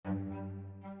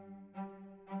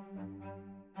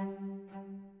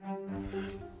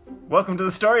Welcome to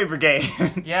the Story Brigade.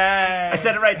 Yay! I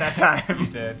said it right that time. You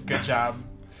did. Good job.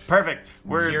 Perfect.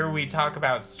 Here we talk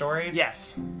about stories.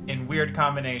 Yes. In weird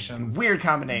combinations. Weird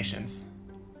combinations.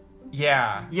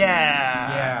 Yeah.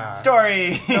 Yeah.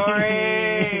 Stories.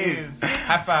 Stories.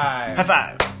 High five. High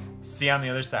five. See you on the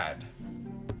other side.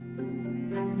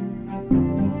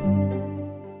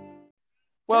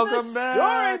 Welcome back.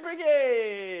 Story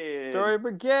Brigade. Story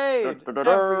Brigade.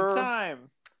 Every time.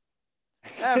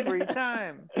 Every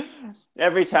time.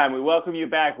 Every time we welcome you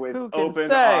back with Who can open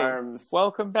say? Arms.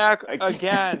 Welcome back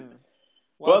again.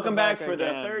 Welcome back for the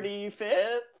again.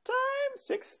 35th time?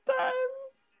 6th time?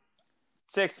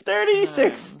 Sixth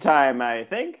 36th time, I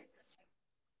think.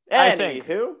 I think.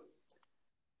 Anywho.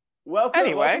 Welcome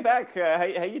Anyway. back.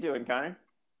 How you doing, Connor?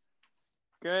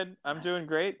 Good. I'm doing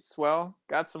great. Swell.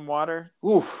 Got some water.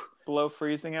 Oof. Below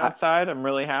freezing outside. I'm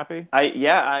really happy. I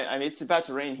mean, it's about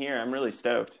to rain here. I'm really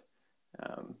stoked.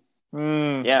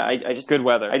 Yeah, I just Good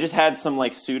weather. I just had some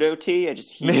like pseudo tea. I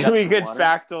just heated Maybe up we some could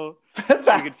water. we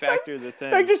could factor this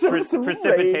in. Factor some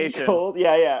precipitation. rain, cold.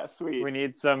 Yeah, sweet. We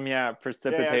need some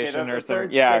precipitation the or some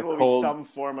third spin will cold be some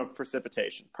form of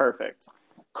precipitation. Perfect.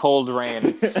 cold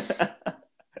rain.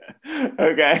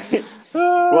 Okay.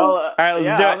 Well, all right,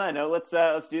 let's do it. On that note,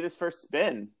 let's do this first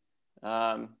spin.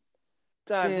 Dive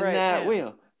Spin right that in.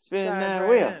 wheel. Spin Dive that right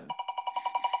wheel. in.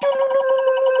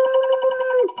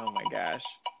 Oh my gosh.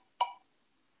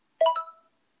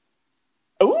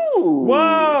 Ooh.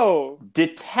 Whoa!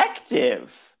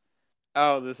 Detective.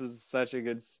 Oh, this is such a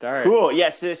good start. Cool.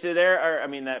 Yes. So there are. I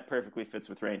mean, that perfectly fits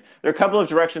with rain. There are a couple of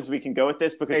directions we can go with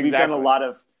this because we've done a Exactly. lot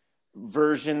of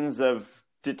versions of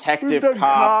detective, We've done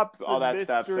cop, cops all and that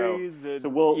stuff. So mysteries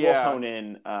and- we'll yeah. hone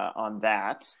in on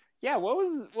that. Yeah, what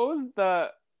was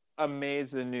the A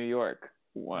Maze in New York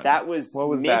one? That was What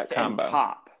was Myth that and combo?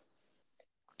 Cop.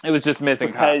 It was just Myth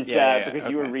and Because Cop. Yeah, because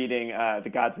you were okay. reading The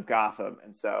Gods of Gotham,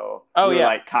 and so Oh, you were yeah.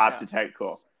 like cop, Yeah. detective.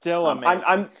 Cool. Still amazing.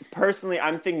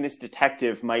 I'm thinking this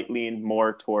detective might lean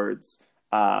more towards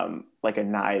like a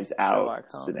Knives Out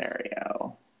Sherlock Holmes.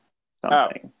 scenario,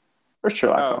 something, or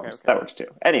Sherlock Holmes. Okay. That works too.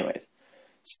 Anyways,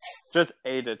 Just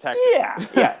a detective.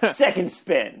 yeah. Second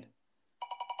spin.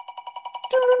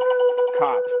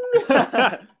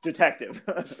 Cop. Detective.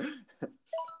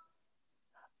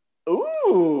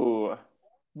 Ooh.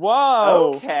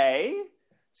 Whoa. Okay.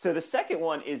 So the second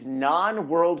one is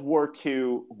non-World War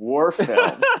II war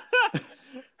film,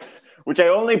 which I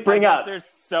only bring up. There's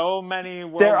so many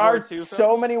World There War are II so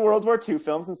films. many World War II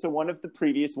films, and so one of the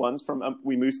previous ones from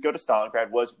We Moose Go to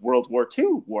Stalingrad was World War II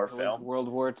war It was film. World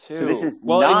War II. So this is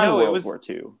no, non-World it was... War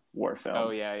II war film. Oh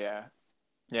yeah.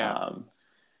 Yeah.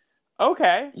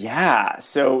 Okay. Yeah.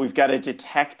 So we've got a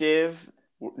detective,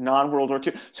 non-World War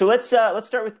II. So let's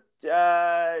start with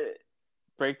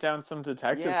Break down some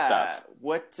detective yeah. stuff.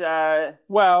 What?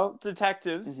 Well,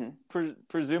 detectives. Mhm.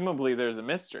 Presumably, there's a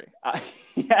mystery.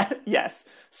 Yes,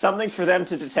 something for them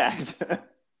to detect.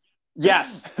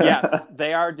 Yes,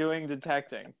 they are doing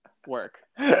detecting work.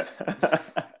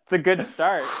 It's a good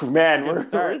start. Man, we're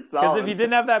Because solid. if you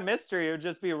didn't have that mystery, it would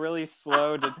just be a really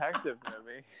slow detective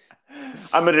movie.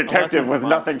 I'm a detective Unless with it's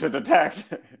nothing to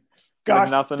detect. Gosh,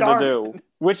 with nothing to darn do. it.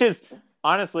 Which is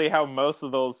honestly how most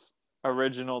of those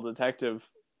original detective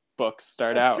books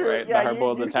start That's out, true. right? Yeah, the hardboiled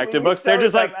usually detective we books. They're start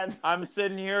just with like, them and- I'm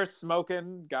sitting here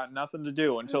smoking, got nothing to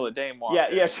do until a dame walks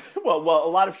in. Yeah. Well, a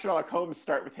lot of Sherlock Holmes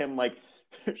start with him like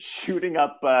shooting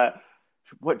up.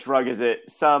 What drug is it?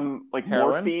 Some like Heroin?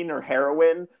 morphine or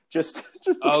heroin? Just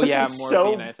because Oh, yeah, he's morphine,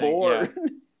 so I think, bored.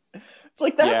 It's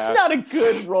like that's not a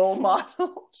good role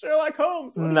model, Sherlock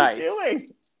Holmes. What Nice. are you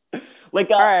doing? Like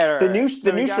All right. the new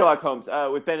So we got- Sherlock Holmes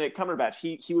with Benedict Cumberbatch,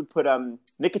 he would put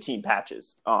nicotine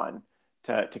patches on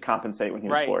to compensate when he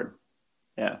was Right. bored.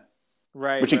 Yeah.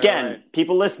 Right. Which right, again, right.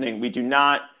 people listening, we do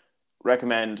not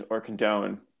recommend or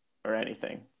condone or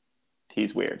anything.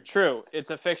 He's weird. True. It's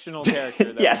a fictional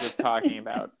character that Yes. we're just talking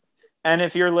about. And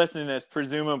if you're listening to this,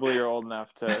 presumably you're old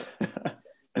enough to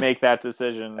make that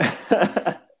decision.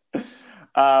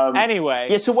 Anyway.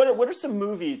 Yeah, so what are some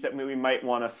movies that we might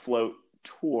want to float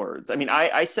towards? I mean,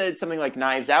 I said something like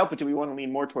Knives Out, but do we want to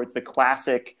lean more towards the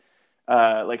classic,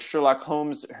 like Sherlock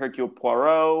Holmes, Hercule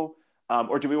Poirot,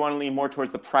 or do we want to lean more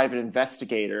towards the private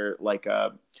investigator, like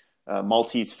a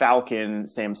Maltese Falcon,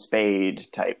 Sam Spade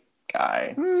type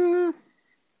guy?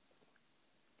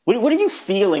 What are you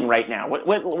feeling right now? What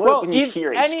when you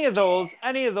hear any of those,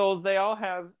 they all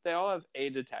have a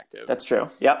detective. That's true.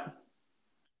 Yep.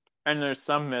 And there's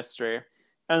some mystery.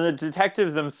 And the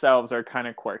detectives themselves are kind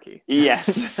of quirky.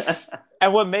 Yes.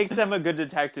 And what makes them a good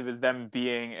detective is them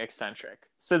being eccentric.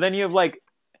 So then you have like,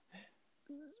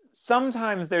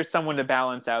 sometimes there's someone to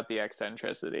balance out the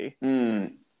eccentricity.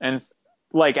 and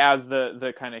like as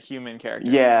the kind of human character.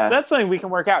 Yeah. So that's something we can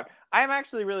work out. I'm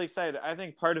actually really excited. I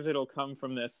think part of it'll come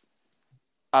from this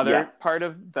other part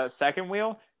of the second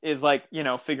wheel is like,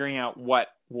 figuring out what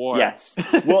war. Yes.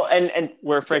 Well, and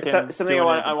we're freaking something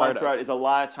I want to throw out is a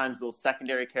lot of times those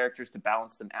secondary characters, to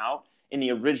balance them out in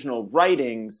the original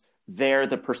writings, they're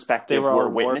the perspective we're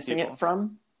witnessing it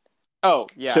from. Oh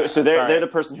yeah. So they're the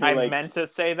person who I meant to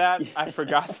say that. I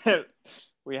forgot that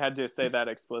we had to say that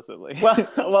explicitly. Well,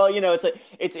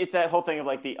 it's that whole thing of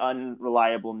like the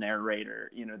unreliable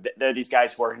narrator. They're these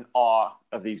guys who are in awe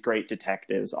of these great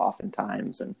detectives,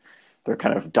 oftentimes, and they're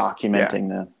kind of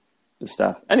documenting the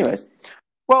stuff. Anyways.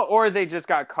 Well, or they just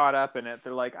got caught up in it.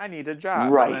 They're like, I need a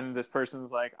job. Right. And then this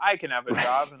person's like, I can have a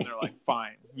job. And they're like,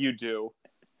 fine, you do.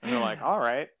 And they're like, all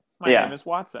right, my name is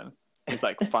Watson. He's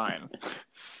like, fine.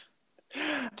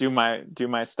 Do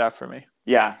my stuff for me.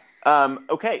 Yeah.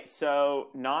 Okay, so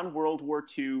non-World War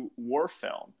II war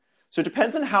film. So it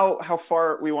depends on how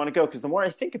far we want to go, because the more I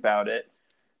think about it,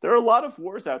 there are a lot of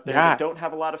wars out there that don't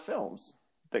have a lot of films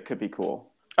that could be cool.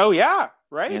 Oh, yeah,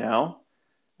 right?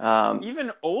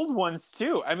 Even old ones,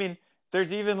 too. I mean,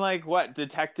 there's even like,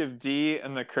 Detective D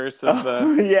and the Curse of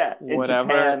the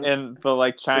whatever, in the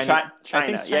like China.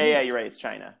 China. Yeah, you're right. It's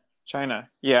China.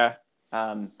 Yeah.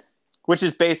 Which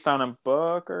is based on a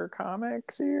book or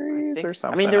comic series or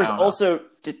something. I mean, there's also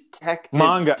Detective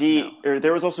Manga. D, or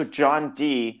there was also John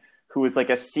D, who was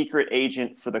like a secret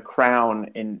agent for the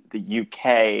Crown in the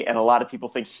UK, and a lot of people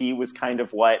think he was kind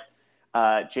of what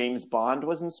James Bond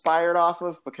was inspired off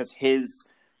of, because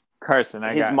his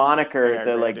moniker,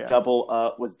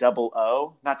 was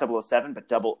 00, not 007, but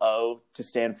 00 to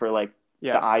stand for like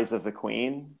the eyes of the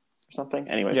Queen. Something.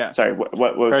 Anyways, sorry.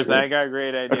 What was? Carson, I got a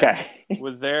great idea. Okay.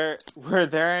 Were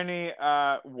there any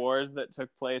wars that took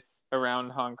place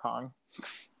around Hong Kong?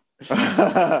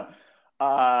 World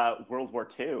War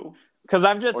II. Because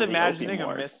I'm just imagining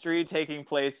a mystery taking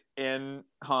place in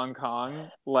Hong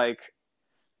Kong, like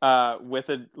with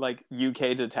a like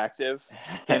UK detective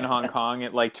in Hong Kong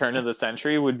at like turn of the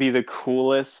century would be the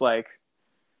coolest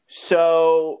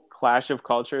clash of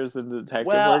cultures in detective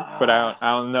work. But I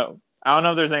don't know. I don't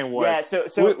know if there's any wars. Yeah,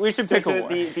 so we should pick a war.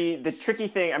 The tricky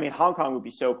thing, I mean, Hong Kong would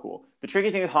be so cool. The tricky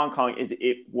thing with Hong Kong is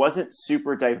it wasn't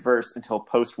super diverse until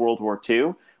post-World War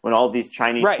II, when all of these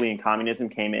Chinese fleeing communism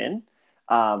came in.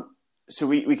 So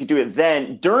we could do it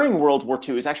then. During World War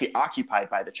II, it was actually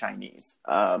occupied by the Chinese.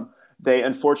 They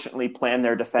unfortunately planned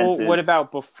their defenses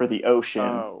for the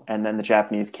ocean, and then the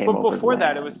Japanese came over. But before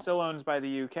that, it was still owned by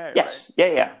the UK, yes.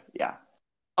 Right? Yeah.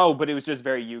 Oh, but it was just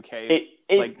very UK,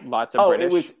 like lots of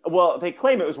British. They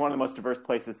claim it was one of the most diverse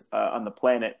places on the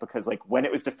planet, because like when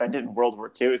it was defended in World War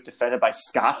II, it was defended by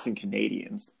Scots and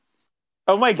Canadians.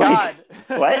 Oh my God.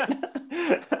 What?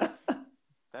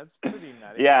 That's pretty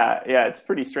nutty. Yeah, it's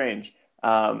pretty strange.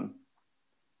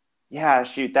 Yeah,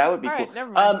 shoot, that would be cool. Right,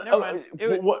 never mind.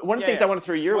 One of the things I want to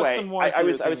throw your way, I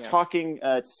was talking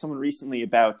to someone recently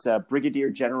about Brigadier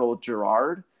General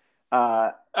Gerard.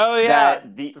 The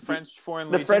French Foreign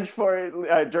Legion. The French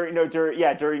Foreign during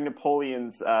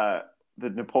Napoleon's the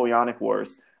Napoleonic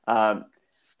Wars.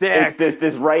 It's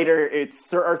this writer. It's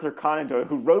Sir Arthur Conan Doyle,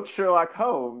 who wrote Sherlock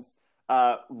Holmes.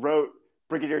 Wrote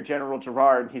Brigadier General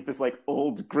Gerard. He's this like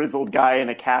old grizzled guy in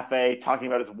a cafe talking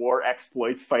about his war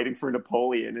exploits fighting for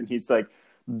Napoleon, and he's like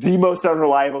the most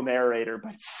unreliable narrator,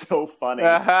 but it's so funny.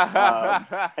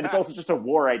 And it's also just a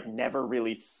war I'd never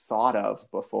really thought of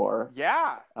before.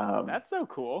 Yeah, that's so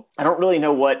cool. I don't really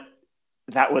know what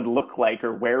that would look like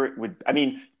or where it would. I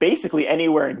mean, basically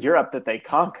anywhere in Europe that they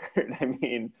conquered. I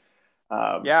mean,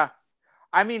 I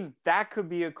mean, that could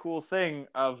be a cool thing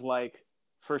of like,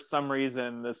 for some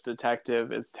reason, this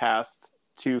detective is tasked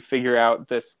to figure out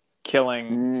this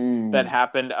killing that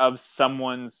happened of some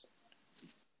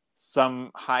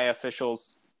high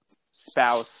official's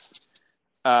spouse,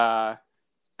 and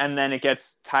then it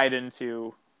gets tied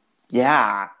into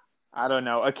I don't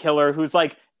know, a killer who's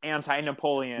like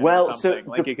anti-Napoleon. Well, or something.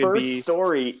 So like the first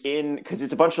story because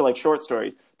it's a bunch of like short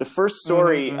stories. The first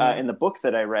story in the book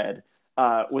that I read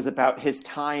was about his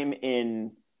time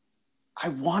in, I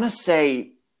want to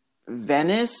say,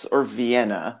 Venice or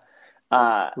Vienna,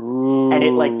 and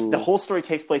it like the whole story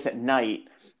takes place at night,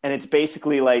 and it's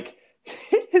basically like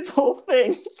his whole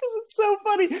thing, because it's so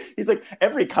funny. He's like,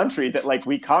 every country that like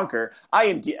we conquer, I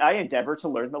endeavor to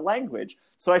learn the language.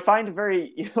 So I find a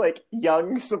very like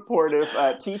young, supportive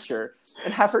teacher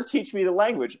and have her teach me the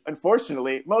language.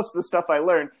 Unfortunately, most of the stuff I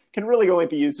learn can really only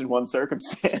be used in one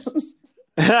circumstance.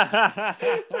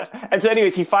 And so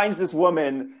anyways, he finds this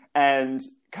woman and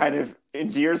kind of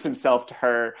endears himself to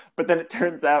her, but then it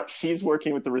turns out she's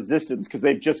working with the resistance because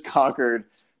they've just conquered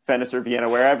Venice or Vienna,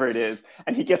 wherever it is,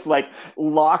 and he gets like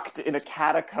locked in a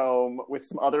catacomb with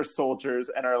some other soldiers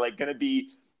and are like going to be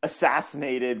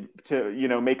assassinated to, you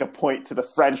know, make a point to the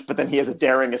French, but then he has a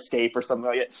daring escape or something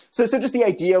like that. So just the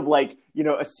idea of like, you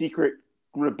know, a secret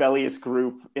rebellious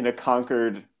group in a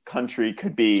conquered country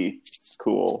could be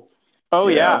cool. Oh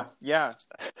yeah, yeah.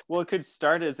 Well, it could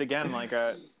start as again like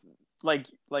a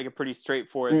pretty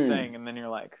straightforward thing, and then you're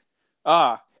like,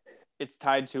 it's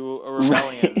tied to a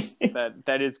rebellion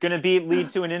that is going to lead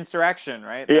to an insurrection,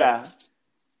 right?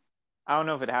 I don't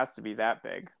know if it has to be that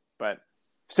big, but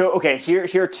so okay,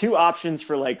 here are two options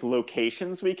for like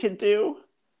locations we could do.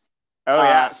 Oh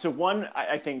yeah. So one,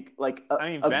 I think like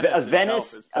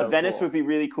Venice Venice would be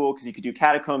really cool because you could do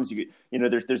catacombs. You could, you know,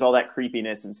 there's all that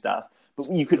creepiness and stuff. But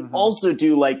you could also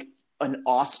do like an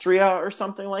Austria or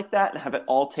something like that and have it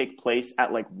all take place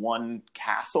at like one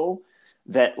castle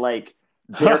that like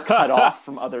they're cut off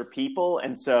from other people.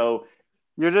 And so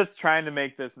you're just trying to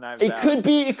make this Knives Out.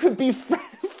 It could be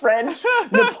French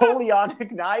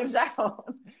Napoleonic Knives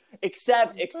Out.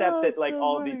 Except that like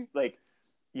all of these, like,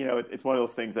 you know, it's one of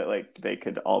those things that like they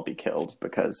could all be killed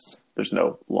because there's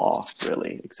no law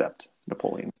really except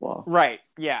Napoleon's law. Right.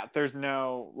 Yeah. There's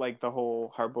no like the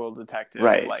whole hard-boiled detective,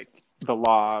 right. like the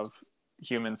law of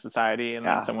human society, and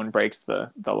then someone breaks the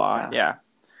law. Yeah.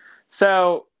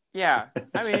 So yeah,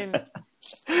 I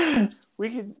mean, we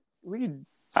could.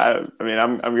 I mean,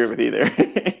 I'm good with either.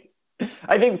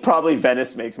 I think probably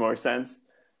Venice makes more sense.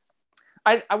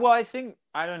 I think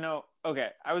I don't know. Okay,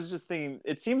 I was just thinking.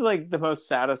 It seems like the most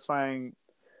satisfying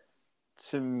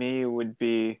to me would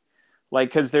be like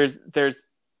because there's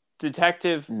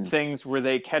detective things where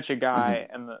they catch a guy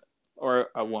or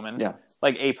a woman,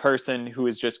 like a person who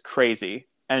is just crazy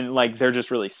and like they're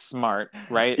just really smart,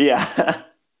 right? Yeah.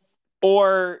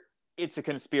 Or it's a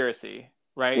conspiracy,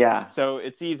 right? Yeah. So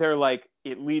it's either like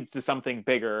it leads to something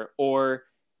bigger or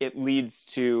it leads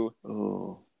to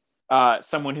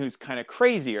someone who's kind of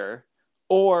crazier,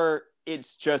 or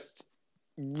it's just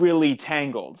really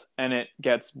tangled and it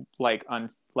gets like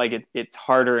it's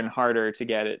harder and harder to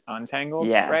get it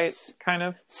untangled, right? Kind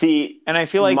of. See, and I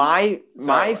feel like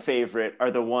my favorite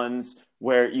are the ones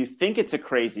where you think it's a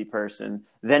crazy person,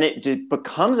 then it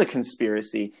becomes a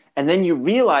conspiracy, and then you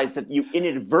realize that you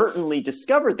inadvertently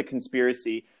discovered the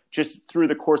conspiracy just through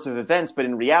the course of events, but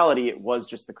in reality it was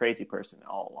just the crazy person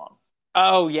all along.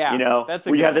 Oh yeah, you know, that's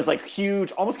where you have this like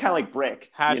huge, almost kind of like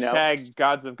brick. Hashtag you know?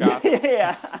 Gods of Gossip.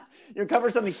 Yeah, you cover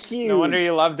something huge. No wonder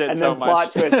you loved it and so then much.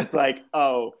 Plot twist, it's like,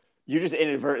 oh, you just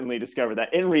inadvertently discovered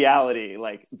that. In reality,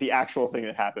 like the actual thing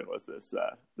that happened was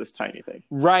this tiny thing.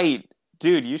 Right,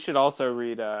 dude. You should also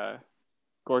read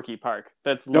Gorky Park.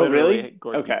 That's literally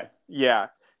Gorky. Okay. Yeah,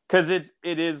 because it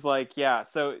is like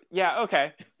So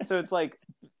okay. So it's like.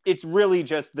 It's really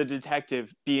just the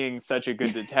detective being such a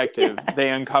good detective. They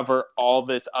uncover all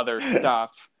this other stuff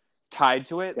tied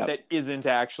to it that isn't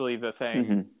actually the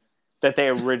thing that they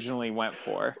originally went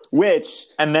for.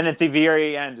 And then at the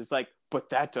very end, it's like, but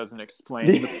that doesn't explain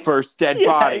the first dead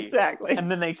body. Exactly.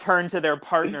 And then they turn to their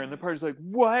partner, and the partner's like,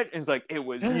 what? And it's like, it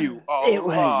was you all It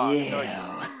was you.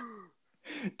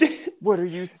 What are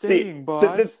you saying,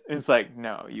 boss? It's like,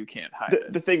 no, you can't hide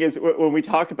it. The thing is, when we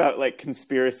talk about like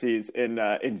conspiracies in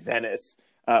Venice,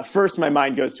 first my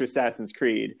mind goes to Assassin's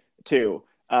Creed 2,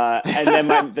 and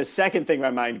then the second thing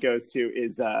my mind goes to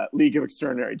is League of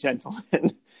Extraordinary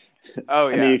Gentlemen. Oh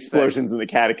yeah, and the explosions in the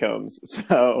catacombs.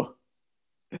 So,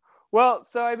 well,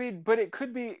 so I mean, but it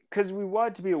could be because we want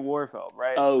it to be a war film,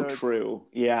 right? Oh, so true.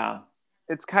 Yeah.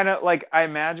 It's kind of like, I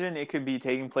imagine it could be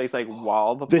taking place like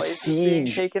while the place is being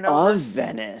taken over. Of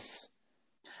Venice.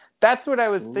 That's what I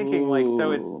was thinking. Like,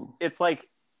 so it's like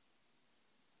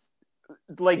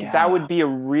that would be a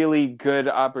really good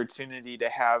opportunity to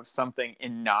have something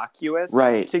innocuous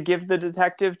to give the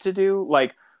detective to do.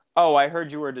 Like, oh, I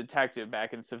heard you were a detective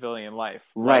back in civilian life.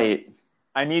 Right. Like,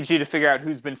 I need you to figure out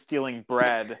who's been stealing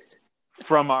bread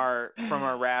from our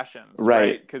rations.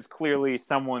 Right. Because clearly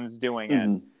someone's doing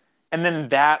it. And then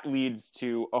that leads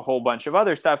to a whole bunch of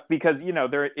other stuff because, you know,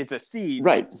 it's a siege.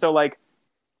 Right. So, like,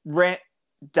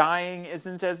 dying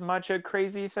isn't as much a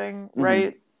crazy thing,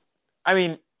 right? I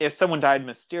mean, if someone died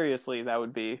mysteriously, that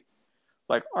would be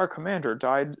like, our commander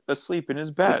died asleep in his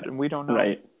bed, and we don't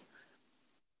know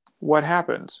what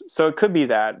happened. So it could be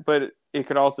that, but it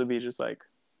could also be just like,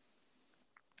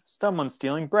 someone's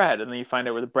stealing bread, and then you find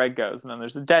out where the bread goes, and then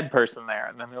there's a dead person there,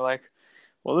 and then they're like,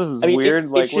 well, this is weird.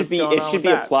 It should be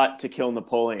a plot to kill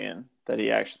Napoleon that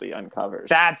he actually uncovers.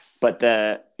 But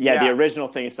the original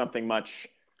thing is something much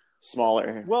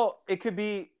smaller. Well, it could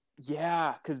be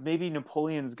Yeah, because maybe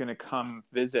Napoleon's gonna come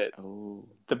visit Oh.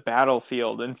 the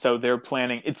battlefield, and so they're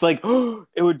planning. It's like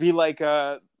it would be like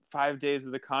a 5 Days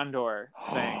of the Condor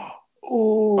thing,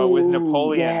 but with Oh,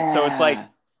 Napoleon. So it's like yeah.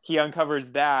 he uncovers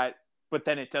that, but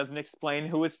then it doesn't explain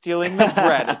who was stealing the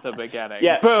bread at the beginning.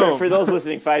 Yeah, for Boom. those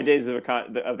listening, 5 Days of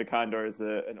the Condor is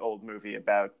an old movie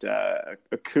about a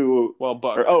coup, Well,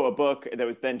 book. a book that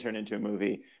was then turned into a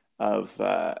movie of.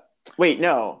 Wait,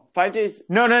 no, 5 days.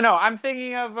 No. I'm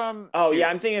thinking of Oh shoot. yeah,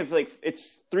 I'm thinking of like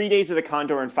it's 3 days of the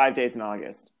Condor and 5 days in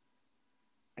August.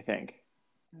 I think.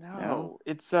 No,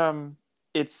 it's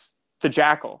the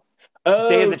Jackal. Oh,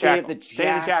 Day of the Jackal. Day of the Day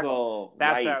of the Jackal.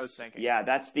 That's right. what I was thinking. Yeah,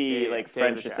 that's the Yeah, like Day of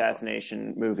French the Jackal.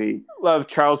 assassination movie. Love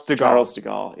Charles de Gaulle. Charles de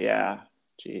Gaulle. Yeah.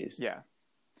 Jeez. Yeah.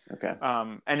 Okay.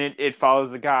 And it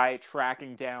follows the guy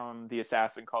tracking down the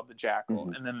assassin called the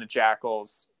Jackal, and then the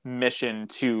Jackal's mission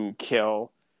to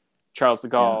kill Charles de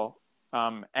Gaulle.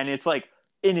 And it's like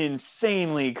an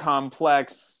insanely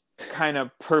complex, kind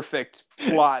of perfect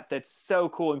plot that's so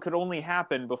cool and could only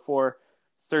happen before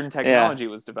certain technology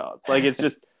was developed. Like it's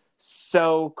just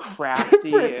so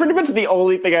crafty. Pretty much the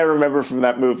only thing I remember from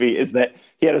that movie is that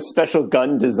he had a special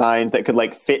gun designed that could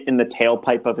like fit in the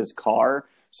tailpipe of his car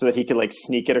so that he could like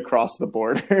sneak it across the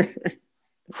border.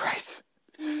 Right.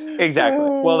 Exactly.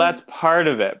 Well, that's part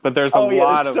of it, but there's a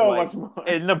lot of so like much more.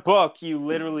 in the book you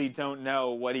literally don't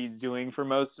know what he's doing for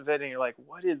most of it, and you're like,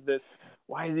 what is this?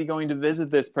 Why is he going to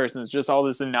visit this person? It's just all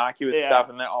this innocuous stuff,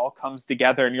 and then it all comes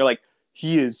together, and you're like,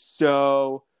 he is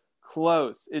so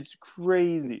close. It's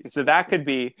crazy. So that could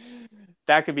be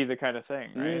the kind of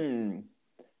thing, right?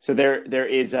 So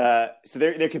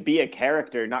there could be a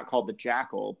character not called the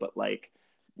Jackal, but like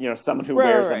someone who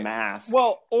wears a mask.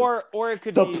 Well, or it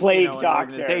could the be Plague an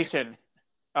Doctor. Organization.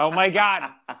 Oh my God.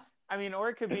 I mean, or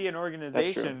it could be an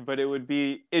organization, but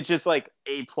it's just like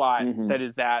a plot that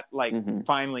is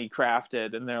finely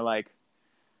crafted, and they're like,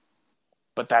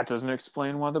 but that doesn't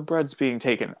explain why the bread's being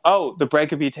taken. Oh, the bread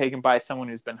could be taken by someone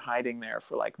who's been hiding there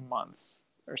for like months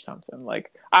or something.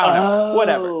 Like, I don't know,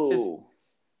 whatever.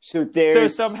 So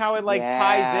somehow it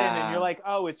ties in, and you're like,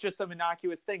 oh, it's just some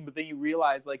innocuous thing. But then you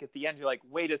realize, like at the end, you're like,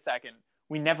 wait a second,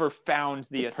 we never found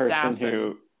the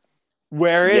assassin.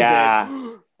 Where is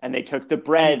it? And they took the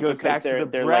bread because they're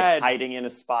like hiding in a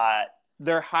spot.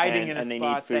 They're hiding in a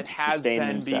spot that has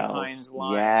been behind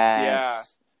lines.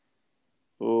 Yes.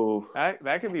 Yeah. Ooh.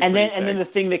 That could be. And then the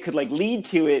thing that could like lead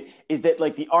to it is that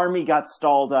like the army got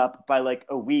stalled up by like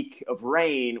a week of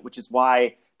rain, which is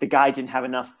why the guy didn't have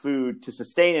enough food to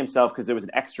sustain himself because it was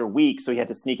an extra week, so he had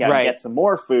to sneak out and get some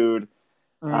more food.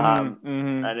 He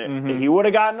would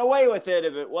have gotten away with it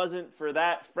if it wasn't for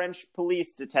that French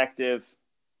police detective.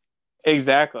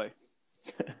 Exactly.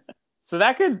 So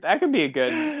that could be a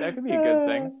good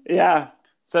thing. Yeah.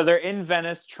 So they're in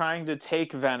Venice trying to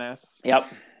take Venice. Yep.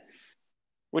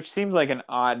 Which seems like an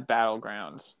odd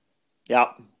battleground.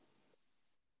 Yep.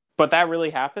 But that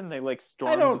really happened? They like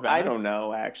stormed Venice? I don't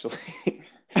know actually.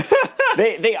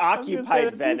 They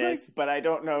occupied Venice, but I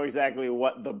don't know exactly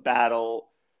what the battle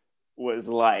was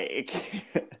like.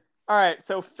 All right,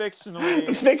 so fictional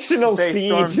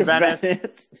siege of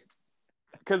Venice.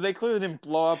 Because they clearly didn't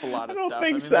blow up a lot of stuff.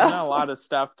 There's not a lot of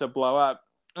stuff to blow up.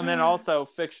 And then also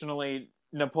fictionally,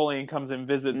 Napoleon comes and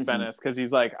visits Venice because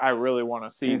he's like, I really want to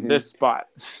see this spot.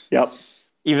 Yep.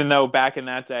 Even though back in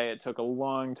that day, it took a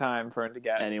long time for him to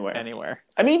get anywhere.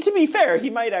 I mean, to be fair, he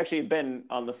might actually have been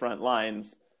on the front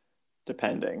lines,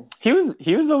 depending. He was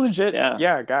a legit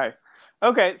guy.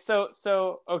 Okay, so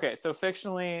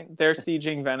fictionally, they're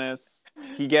sieging Venice.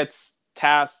 He gets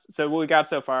tasked. So what we got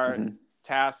so far,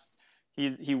 tasked.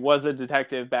 He was a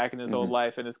detective back in his old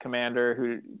life, and his commander,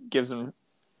 who gives him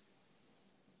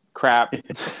crap,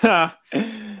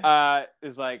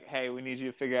 is like, hey, we need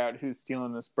you to figure out who's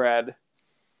stealing this bread.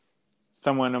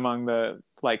 Someone among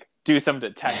do some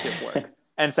detective work.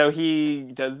 And so he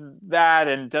does that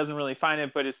and doesn't really find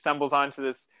it, but he stumbles onto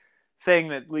this thing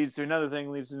that leads to another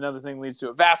thing, leads to another thing, leads to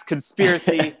a vast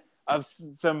conspiracy of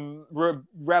some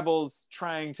rebels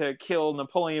trying to kill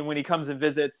Napoleon when he comes and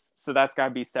visits. So that's got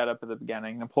to be set up at the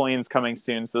beginning. Napoleon's coming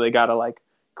soon, so they got to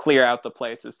clear out the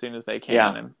place as soon as they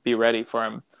can and be ready for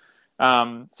him.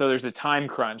 So there's a time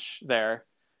crunch there.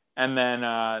 And then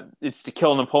it's to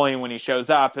kill Napoleon when he shows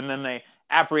up, and then they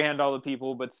apprehend all the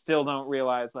people, but still don't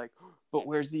realize, but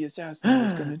where's the assassin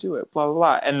who's going to do it? Blah, blah,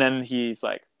 blah. And then he's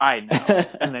like, I know.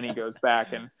 And then he goes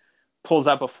back and pulls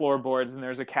up a floorboards, and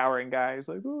there's a cowering guy who's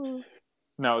like, oh.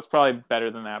 No, it's probably better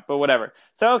than that, but whatever.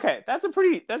 So, okay, that's a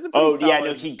pretty solid... yeah,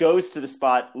 no, he goes to the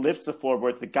spot, lifts the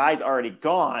floorboards, the guy's already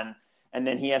gone, and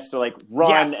then he has to,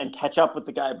 run and catch up with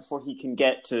the guy before he can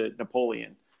get to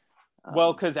Napoleon.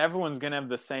 Well, because everyone's gonna have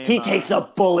the same. He takes a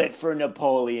bullet for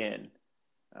Napoleon.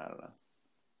 I don't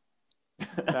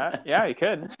know. Yeah, he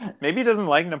could. Maybe he doesn't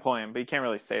like Napoleon, but he can't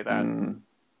really say that in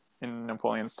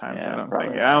Napoleon's times. Yeah, I don't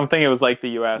think. I don't think it was like the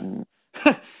U.S.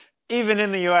 Even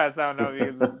in the U.S., I don't know if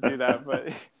you can do that, but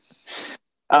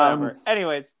whatever.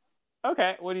 Anyways,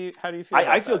 okay. How do you feel?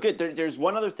 I feel good. There's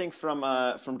one other thing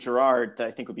from Gerard that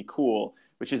I think would be cool,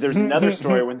 which is there's another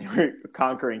story when they were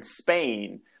conquering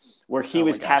Spain, where he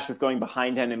was tasked with going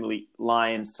behind enemy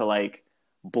lines to like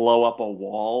blow up a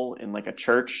wall in like a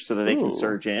church so that they can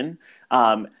surge in.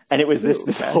 And it was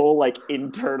this whole like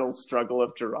internal struggle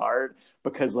of Gerard,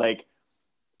 because like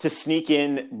to sneak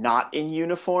in not in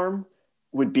uniform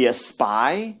would be a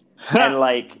spy, and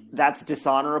like that's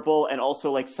dishonorable, and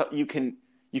also like you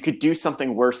could do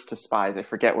something worse to spies. I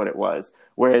forget what it was.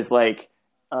 Whereas like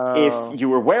if you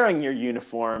were wearing your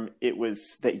uniform, it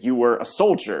was that you were a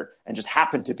soldier and just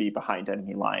happened to be behind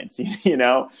enemy lines, you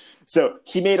know? So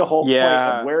he made a whole point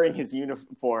of wearing his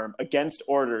uniform against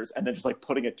orders and then just like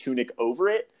putting a tunic over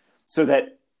it, so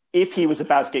that if he was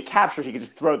about to get captured, he could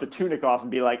just throw the tunic off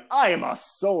and be like, I am a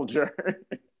soldier.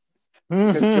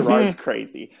 Because Gerard's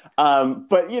crazy.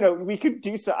 But, you know, we could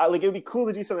do so. Like, it would be cool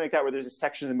to do something like that, where there's a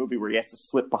section of the movie where he has to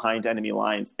slip behind enemy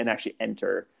lines and actually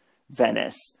enter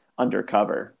Venice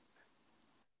undercover.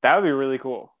 That would be really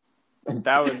cool.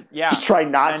 That would, Just try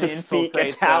not to speak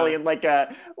Italian like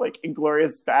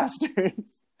Inglourious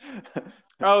Bastards.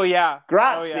 Oh, yeah.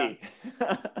 Grazie. Oh,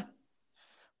 yeah.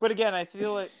 But again, I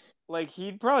feel like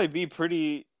he'd probably be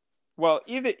pretty... Well,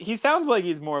 he sounds like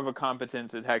he's more of a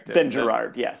competent detective than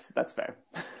Gerard. Yes, that's fair.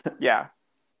 Yeah.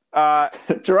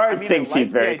 Gerard thinks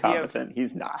he's very competent.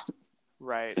 He's not.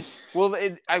 Right. Well,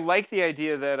 I like the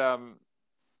idea that,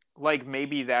 like,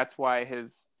 maybe that's why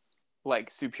his, like,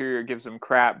 superior gives him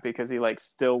crap, because he, like,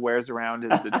 still wears around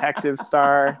his detective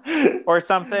star or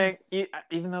something.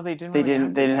 Even though they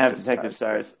didn't have detective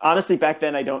stars. Honestly, back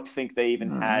then, I don't think they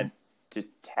even had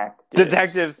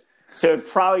detectives. So it'd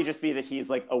probably just be that he's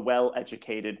like a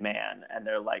well-educated man, and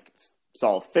they're like, "So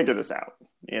I'll figure this out,"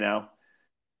 you know.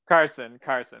 Carson,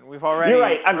 we've already. You're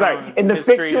right. I'm sorry. In the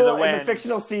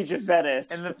fictional Siege of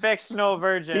Venice, in the fictional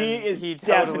version, he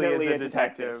definitely is a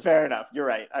detective. Fair enough. You're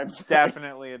right. I'm sorry.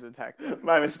 Definitely a detective.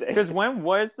 My mistake. Because when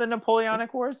was the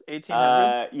Napoleonic Wars?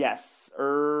 1800s. Yes,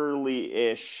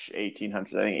 early-ish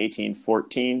 1800s. I think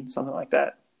 1814, something like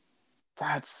that.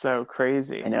 That's so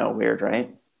crazy. I know. Weird,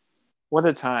 right? What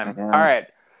a time. All right.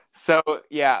 So,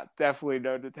 yeah, definitely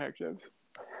no detectives.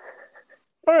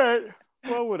 All right.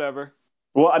 Well, whatever.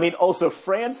 Well, I mean, also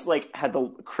France, like, had the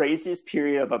craziest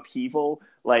period of upheaval.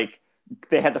 Like,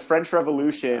 they had the French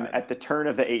Revolution at the turn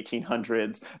of the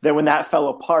 1800s. Then when that fell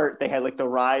apart, they had, like, the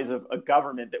rise of a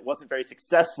government that wasn't very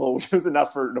successful, which was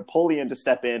enough for Napoleon to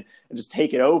step in and just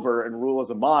take it over and rule as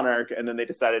a monarch. And then they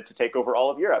decided to take over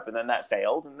all of Europe. And then that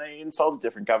failed, and they installed a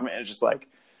different government. And it's just, like,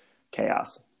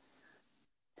 chaos.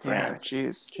 France. Yeah,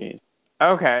 jeez.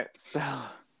 Okay, so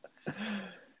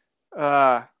cool.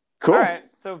 All right,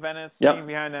 so Venice, staying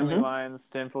behind enemy lines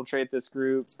to infiltrate this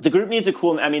group. The group needs a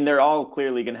cool... I mean, they're all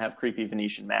clearly going to have creepy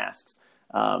Venetian masks.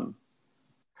 But,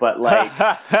 like,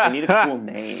 I need a cool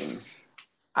name.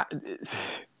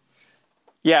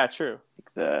 Yeah, true.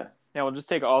 Yeah, we'll just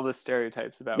take all the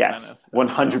stereotypes about Venice.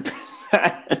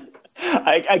 100%.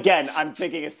 Again, I'm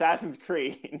thinking Assassin's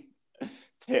Creed,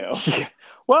 too.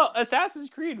 Well, Assassin's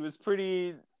Creed was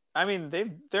pretty... I mean,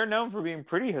 they're known for being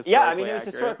pretty historically accurate. Yeah, I mean, it was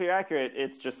accurate. historically accurate.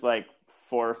 It's just like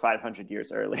 400 or 500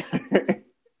 years earlier.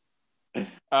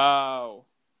 Oh.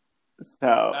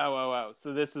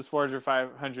 So this is 400 or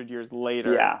 500 years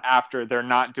later, after they're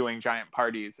not doing giant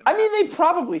parties. I mean, they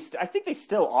probably... I think they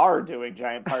still are doing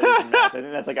giant parties in Mass. I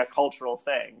think that's like a cultural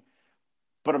thing.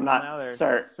 But I'm not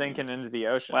certain. Sinking into the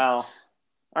ocean. Well,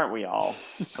 aren't we all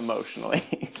emotionally?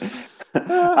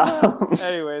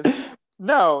 Anyways,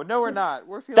 no, we're not.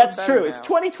 We're feeling That's better true. now. It's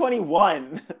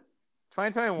 2021.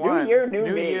 2021. New year,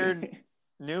 new me. Year,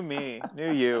 new me,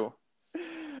 new you.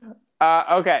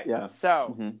 Okay. Yeah.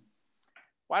 So,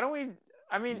 why don't we?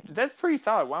 I mean, that's pretty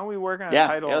solid. Why don't we work on a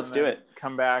title? Yeah, let's do it.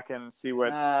 Come back and see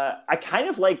what. I kind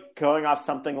of like going off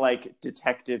something like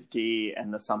Detective D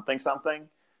and the something.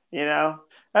 You know,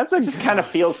 just kind of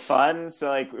feels fun. So,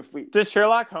 like, if we does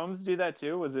Sherlock Holmes do that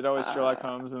too? Was it always Sherlock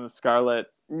Holmes and the Scarlet?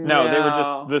 No, they were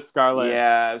just the Scarlet.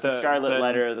 Yeah, it was the Scarlet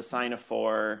Letter, the Sign of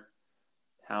Four,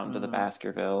 Hound of the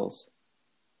Baskervilles.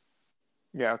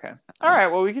 Yeah. Okay. All right.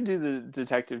 Well, we can do the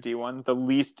Detective D one, the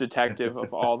least detective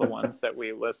of all the ones that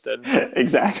we listed.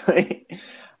 Exactly.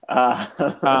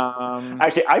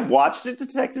 Actually, I've watched a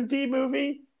Detective D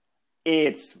movie.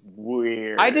 It's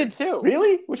weird. I did too.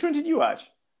 Really? Which one did you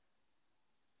watch?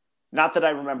 Not that I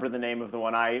remember the name of the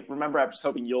one. I remember. I'm just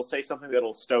hoping you'll say something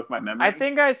that'll stoke my memory. I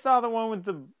think I saw the one with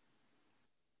the.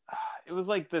 It was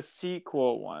like the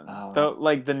sequel one,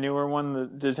 like the newer one, the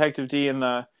Detective D, and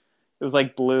the. It was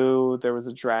like blue. There was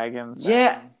a dragon.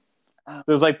 Yeah. There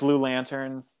was like blue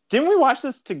lanterns. Didn't we watch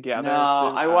this together? No,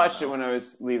 I watched it when I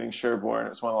was leaving Sherborne. It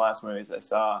was one of the last movies I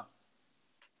saw.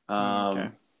 Okay.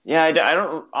 Yeah, I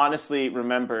don't honestly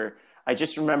remember. I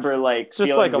just remember like just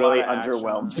feeling like really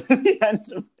underwhelmed at the end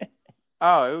of it.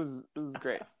 Oh, it was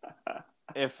great.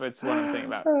 If it's what I'm thinking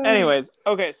about. Anyways,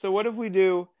 okay, so what if we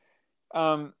do?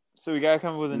 So we gotta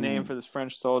come up with a name for this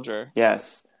French soldier.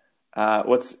 Yes.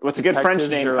 What's a good French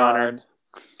name, Gerard. Connor?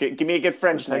 Give me a good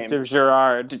French name. Detective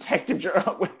Gerard. Detective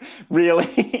Gerard.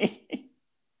 Really?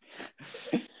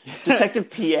 Detective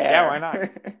Pierre. Yeah, why not?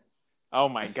 Oh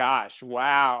my gosh!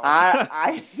 Wow.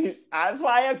 That's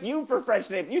why I asked you for French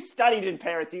names. You studied in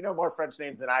Paris. You know more French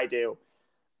names than I do.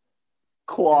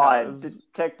 Claude,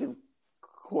 Detective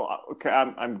Claude. Okay,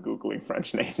 I'm googling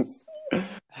French names.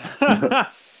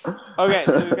 Okay,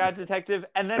 so we've got Detective,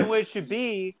 and then what it should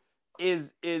be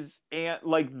is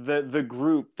like the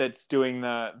group that's doing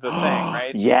the thing,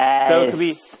 right? Yes. So it could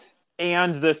be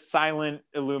and the silent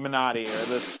Illuminati, or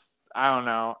the I don't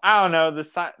know the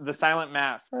Silent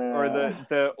Masks, or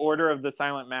the Order of the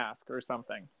Silent Mask, or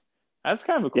something. That's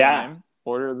kind of a cool name.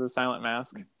 Order of the Silent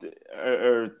Mask,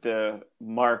 or the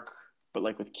Mark, but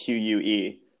like with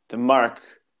QUE, the Mark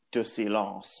de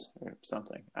Silence or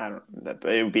something. I don't. That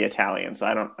it would be Italian, so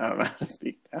I don't know how to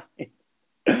speak Italian.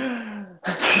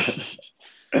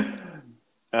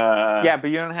 Yeah, but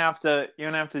you don't have to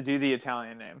do the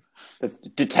Italian name. That's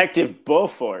Detective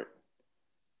Beaufort,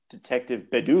 Detective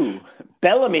Bedou,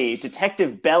 Bellamy,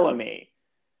 Detective Bellamy.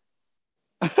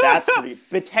 That's pretty.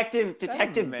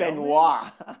 Detective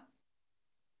Benoit.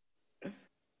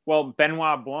 Well,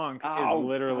 Benoit Blanc is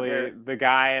literally the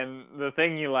guy and the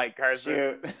thing you like,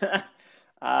 Carson.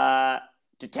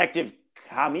 Detective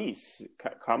Camus.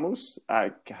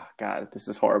 God, this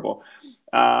is horrible.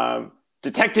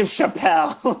 Detective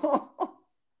Chappelle.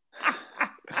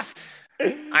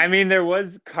 I mean, there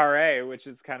was Carré, which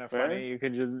is kind of funny. Right? You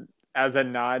could just, as a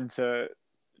nod to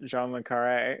Jean Le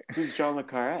Carré. Who's Jean Le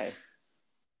Carré?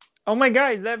 Oh my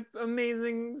God, he's that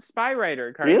amazing spy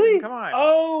writer, Carson. Really? Come on.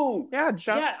 Oh! Yeah,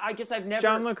 I guess I've never...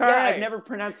 Jean Le Carré. Yeah, I've never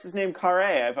pronounced his name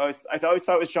Carré. I always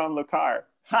thought it was Jean Le Car.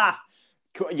 Ha!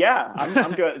 Cool. Yeah,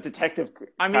 I'm good. Detective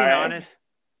I mean, honest...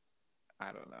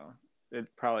 I don't know. It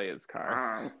probably is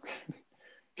Car.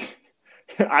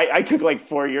 I took like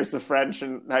 4 years of French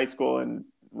in high school and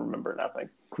remember nothing.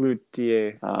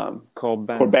 Cloutier.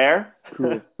 Colbert? Courbet.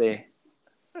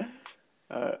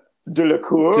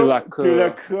 Delacour.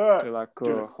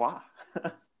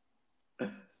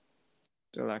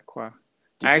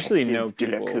 I actually know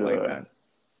people like that.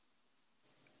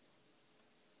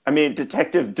 I mean,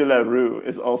 Detective Delarue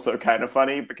is also kind of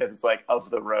funny because it's like of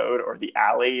the road or the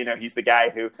alley. You know, he's the guy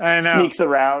who sneaks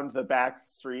around the back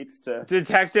streets to...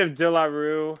 Detective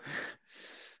Delarue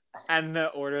and the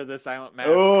Order of the Silent Mask.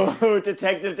 Oh,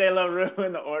 Detective Delarue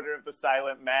and the Order of the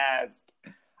Silent Mask.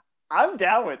 I'm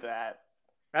down with that.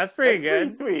 That's pretty good.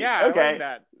 Pretty sweet. Yeah, okay.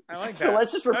 I like that. So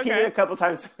let's just repeat it a couple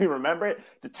times so we remember it.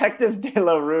 Detective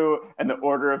Delarue and the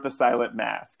Order of the Silent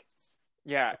Mask.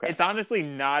 Yeah, It's honestly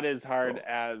not as hard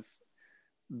as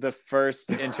the first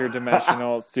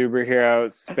interdimensional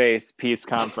superhero space peace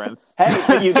conference. Hey,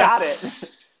 but you got it.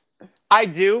 I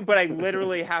do, but I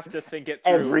literally have to think it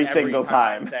through every single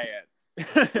time I say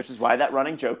it. Which is why that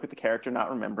running joke with the character not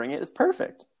remembering it is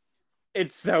perfect.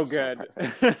 It's so good.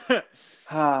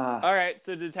 All right,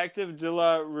 so Detective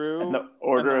Delarue and the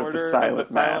Order of the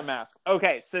Silent Mask.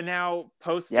 Okay, so now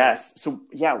posters. Yes, so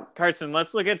yeah. Carson,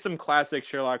 let's look at some classic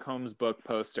Sherlock Holmes book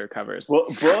poster covers. Well,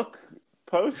 book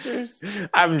posters?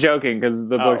 I'm joking because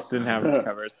the books didn't have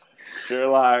covers.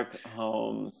 Sherlock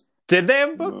Holmes. Did they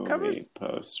have book covers?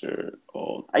 Poster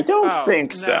old. I don't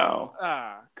think so.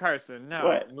 Carson, no.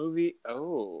 What? Movie.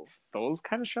 Oh, those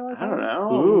kind of Sherlock Holmes? I don't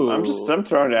know. Ooh. I'm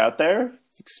throwing it out there.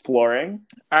 It's exploring.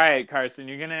 All right, Carson,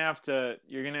 you're gonna have to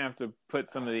put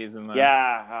some of these in the.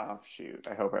 Yeah. Oh shoot.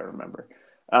 I hope I remember.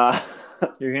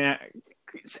 You're gonna.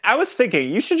 I was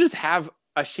thinking you should just have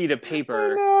a sheet of paper. I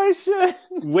know I should.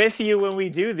 With you when we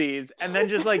do these, and then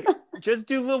just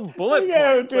do little bullet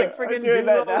points. I'm doing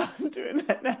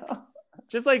that now.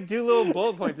 Just like do little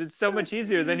bullet points. It's so much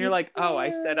easier. Then you're like, oh, I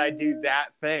said I'd do that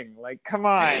thing. Like, come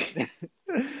on.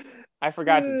 I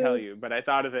forgot to tell you, but I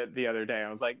thought of it the other day. I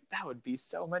was like, that would be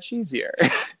so much easier.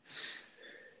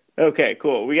 Okay,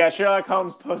 cool. We got Sherlock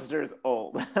Holmes posters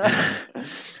old. All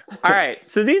right.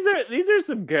 So these are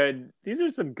some good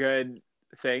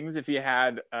things if you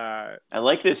had I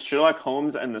like this Sherlock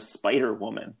Holmes and the Spider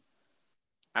Woman.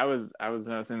 I was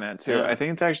noticing that too. Yeah. I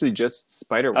think it's actually just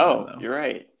Spider Woman Oh, though. you're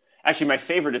right. Actually, my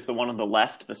favorite is the one on the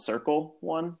left, the circle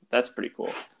one. That's pretty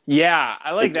cool. Yeah,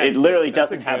 I like that. It literally too.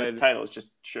 That's doesn't have a title. It's just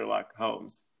Sherlock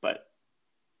Holmes, but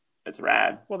it's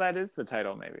rad. Well, that is the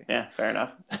title, maybe. Yeah, fair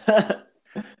enough.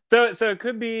 So it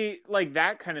could be like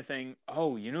that kind of thing.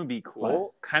 Oh, it'd be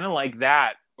cool. Kind of like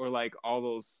that, or like all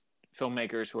those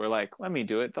filmmakers who are like, let me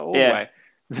do it the old way.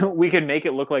 We could make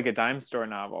it look like a dime store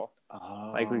novel. Oh.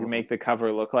 Like we could make the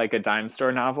cover look like a dime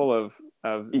store novel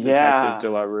of Detective De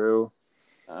La Rue.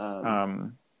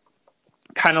 Kind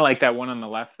of like that one on the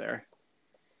left there.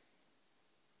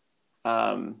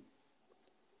 I'm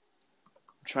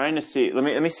trying to see. Let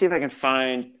me see if I can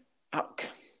find.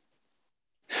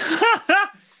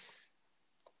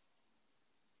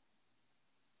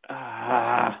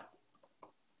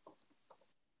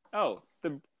 Oh.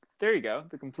 There you go.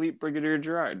 The complete Brigadier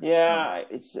Gerard. Yeah,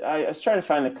 I was trying to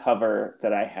find the cover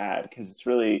that I had because it's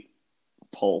really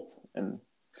pulp and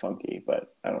funky,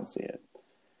 but I don't see it.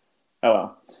 Oh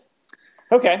well.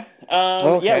 Okay.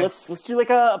 Yeah, let's do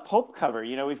like a pulp cover.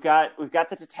 We've got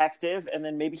the detective, and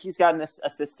then maybe he's got an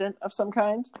assistant of some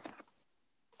kind.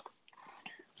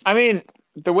 I mean,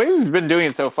 the way we've been doing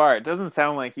it so far, it doesn't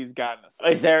sound like he's got an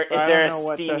assistant. Is there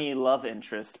a steamy love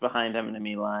interest behind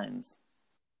enemy lines?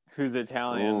 Who's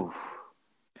Italian? Ooh.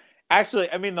 Actually,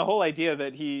 I mean, the whole idea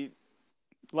that he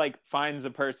like finds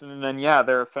a person and then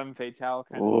they're a femme fatale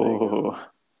kind of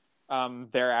thing.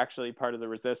 They're actually part of the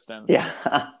resistance. Yeah.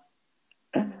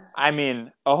 I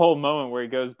mean, a whole moment where he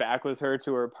goes back with her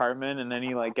to her apartment and then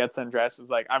he like gets undressed, is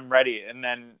like, I'm ready, and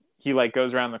then he like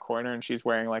goes around the corner and she's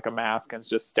wearing like a mask and is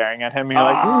just staring at him. And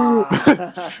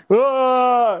you're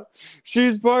like,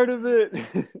 she's part of it.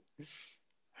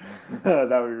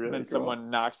 That would be really then cool. Someone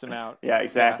knocks him out. Yeah,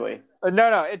 exactly. Yeah.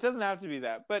 No, it doesn't have to be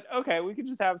that. But okay, we could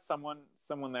just have someone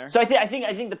there. So I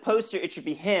think the poster, it should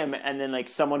be him and then like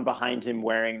someone behind him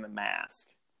wearing the mask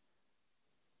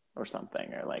or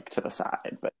something, or like to the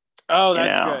side. But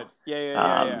that's good.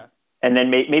 Yeah. And then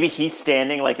maybe he's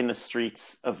standing like in the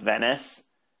streets of Venice,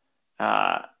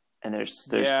 and there's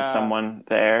someone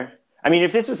there. I mean,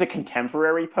 if this was a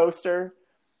contemporary poster,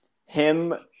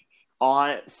 him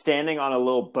standing on a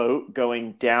little boat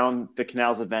going down the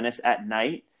canals of Venice at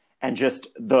night, and just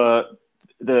the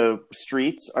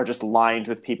streets are just lined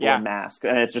with people in masks,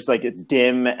 and it's just like it's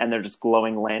dim and they're just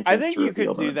glowing lanterns. I think you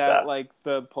could do that stuff. Like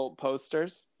the pulp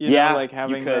posters, like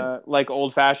having like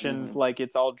old fashioned, like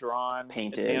it's all drawn,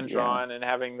 painted, it's hand drawn, and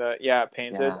having the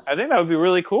painted. Yeah. I think that would be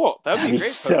really cool. That'd be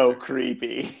great. So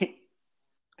creepy.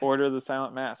 Order the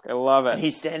Silent Mask. I love it. And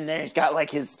he's standing there. He's got like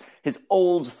his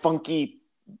old funky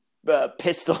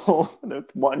pistol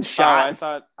with one shot.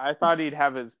 I thought he'd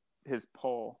have his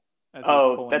pole.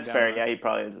 Oh, that's fair. Yeah, he'd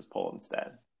probably just pull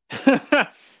instead. I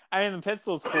mean, the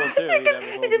pistol's cool too.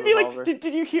 It could be like,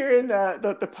 did you hear in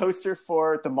the poster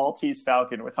for the Maltese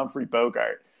Falcon with Humphrey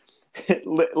Bogart?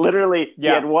 Literally, he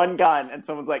had one gun, and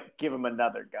someone's like, "Give him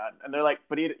another gun," and they're like,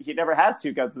 "But he never has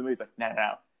two guns." And the movie's like,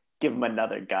 "No, give him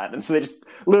another gun." And so they just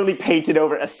literally painted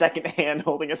over a second hand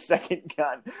holding a second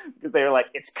gun because they were like,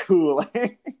 "It's cooler."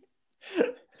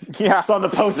 Yeah. So on the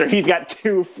poster, he's got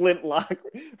two flintlock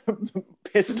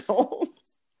pistols,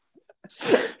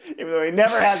 even though he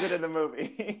never has it in the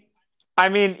movie. I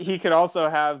mean, he could also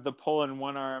have the pole in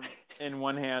one arm, in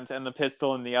one hand, and the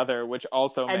pistol in the other, which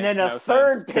also makes no sense. And then a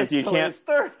third pistol in his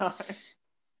third arm.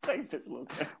 Second pistol.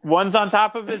 One's on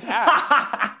top of his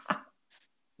hat.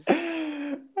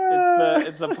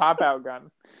 It's the pop out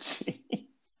gun. Jeez.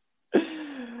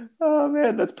 Oh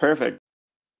man, that's perfect.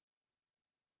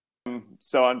 I'm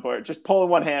so on board. Just pull in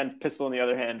one hand, pistol in the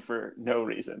other hand for no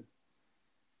reason,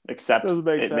 except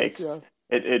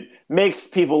it makes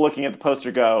people looking at the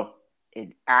poster go,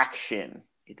 "In action,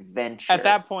 adventure." At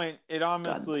that point, it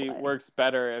honestly works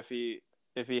better if he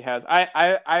has.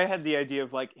 I had the idea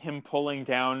of like him pulling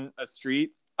down a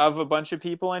street of a bunch of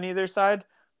people on either side,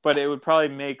 but it would probably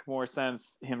make more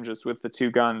sense him just with the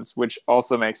two guns, which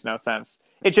also makes no sense.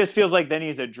 It just feels like then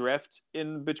he's adrift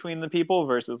in between the people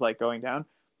versus like going down.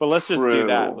 But let's just do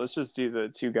that. Let's just do the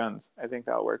two guns. I think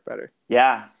that'll work better.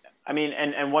 Yeah. I mean,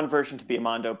 and one version could be a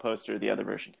Mondo poster. The other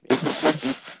version could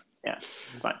be... Yeah,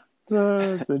 it's fine.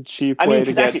 It's a cheap way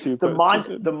to get two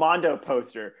posters. The Mondo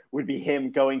poster would be him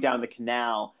going down the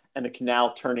canal and the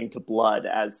canal turning to blood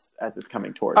as it's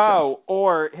coming towards him. Oh,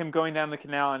 or him going down the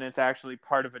canal and it's actually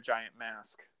part of a giant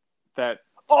mask. That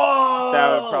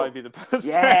would probably be the poster.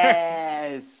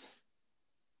 Yes.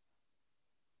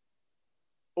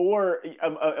 Or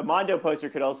a Mondo poster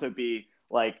could also be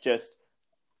like just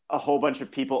a whole bunch of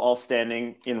people all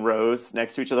standing in rows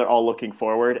next to each other, all looking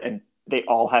forward, and they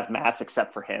all have masks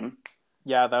except for him.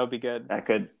 Yeah, that would be good. That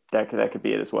could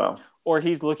be it as well. Or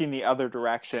he's looking the other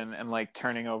direction and like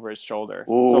turning over his shoulder.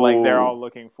 Ooh. So like they're all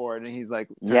looking forward and he's like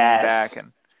turning back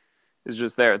and is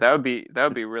just there. That would be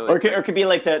really or it could be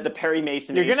like the Perry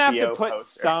Mason You're gonna HBO have to put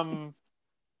poster. some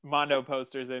Mondo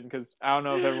posters in because I don't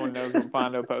know if everyone knows what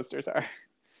Mondo posters are.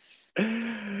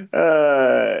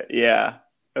 Yeah.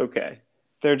 Okay.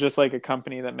 They're just like a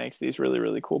company that makes these really,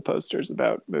 really cool posters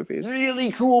about movies.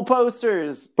 Really cool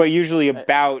posters. But usually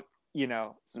about,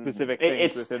 specific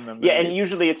things within the movie. Yeah, and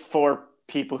usually it's for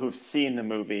people who've seen the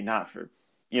movie, not for,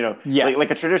 yes.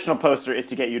 like a traditional poster is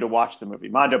to get you to watch the movie.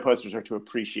 Mondo posters are to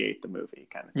appreciate the movie,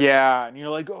 kind of thing. Yeah, and you're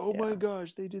like, oh my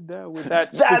gosh, they did that with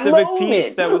that specific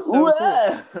piece that was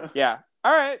so cool. Yeah.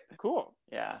 All right, cool.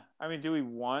 Yeah. I mean, do we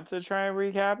want to try and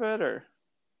recap it or?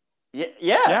 Yeah.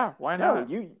 Yeah, why not?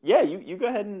 No, you go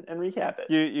ahead and recap it.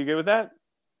 You good with that?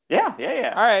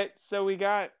 Yeah. All right, so we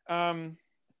got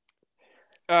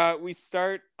we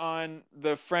start on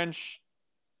the French.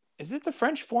 Is it the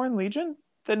French Foreign Legion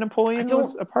that Napoleon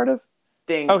was a part of?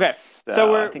 Okay,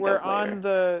 so we're on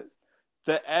the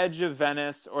edge of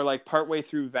Venice, or like partway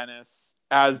through Venice,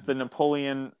 as the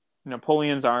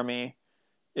Napoleon's army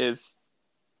is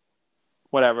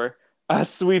whatever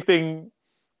sweeping.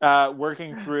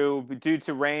 Working through due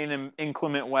to rain and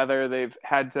inclement weather, they've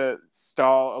had to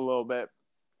stall a little bit,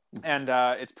 and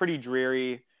it's pretty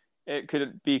dreary. It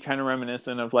could be kind of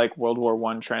reminiscent of like World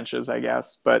War I trenches, I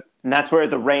guess. And that's where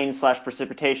the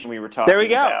rain/precipitation we were talking about. There we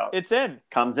go. About it's in.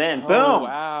 Comes in. Oh, boom.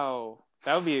 Wow.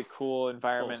 That would be a cool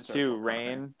environment too.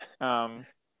 Rain.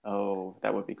 Oh,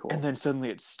 that would be cool. And then suddenly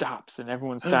it stops and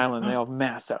everyone's silent. And they all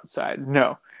mass outside.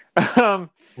 No.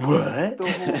 What?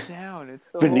 The whole town. It's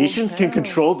the Venetians whole town. can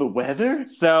control the weather?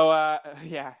 So,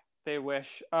 yeah, they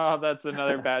wish. Oh, that's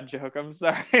another bad joke. I'm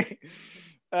sorry.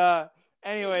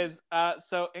 Anyways,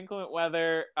 so inclement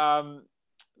weather.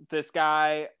 This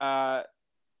guy,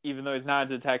 even though he's not a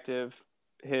detective,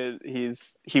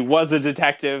 he was a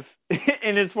detective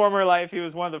in his former life. He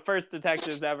was one of the first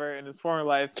detectives ever in his former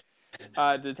life.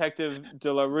 Detective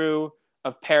de la Rue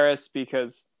of Paris,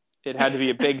 because it had to be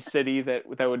a big city that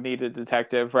would need a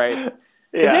detective, right?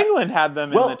 Because England had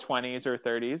them in the 20s or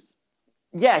 30s.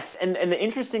 Yes, and the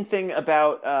interesting thing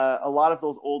about a lot of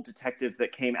those old detectives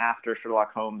that came after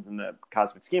Sherlock Holmes and the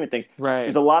cosmic scheme of things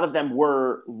is a lot of them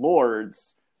were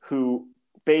lords who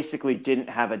basically didn't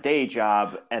have a day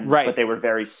job, but they were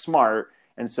very smart,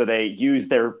 and so they used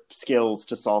their skills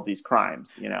to solve these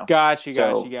crimes. Gotcha.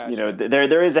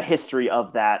 There is a history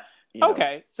of that.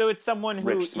 Okay, so it's someone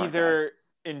who either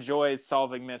enjoys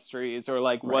solving mysteries or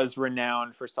was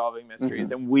renowned for solving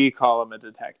mysteries, and we call him a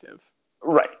detective,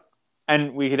 right?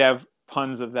 And we could have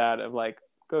puns of that, of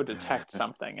go detect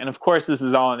something. And of course, this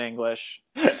is all in English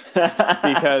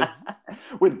because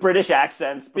with British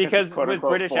accents, because with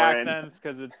British accents,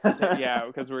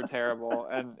 because we're terrible,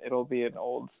 and it'll be an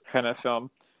old kind of film,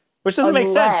 which doesn't make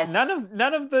sense.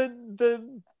 None of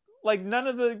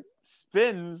the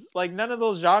spins, none of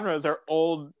those genres are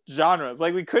old genres.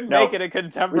 We couldn't make it a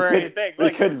contemporary thing.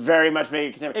 We could very much make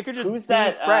it contemporary. It could just be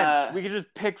French. We could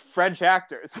just pick French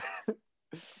actors.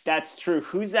 That's true.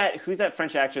 Who's that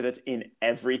French actor that's in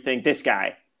everything? This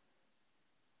guy.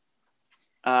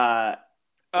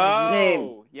 What's his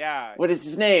name? Yeah. What is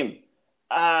his name?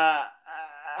 Come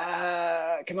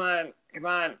on.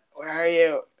 Where are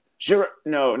you?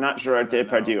 No, not Gerard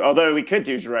Depardieu. Although we could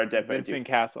do Gerard Depardieu. Vincent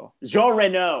Cassel. Jean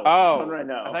Reno. Oh. Jean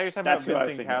Reno. I thought you were talking about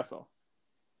Vincent Cassel.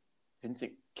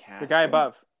 Vincent Cassel. The guy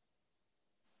above.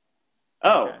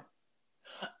 Oh. Okay.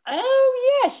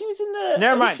 Oh yeah, he was in the.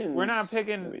 Never mind. We're not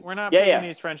picking. Movies. We're not picking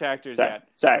these French actors yet.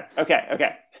 Sorry.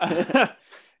 Okay.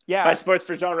 Yeah. My sports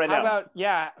for Jean Reno. How about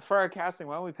for our casting?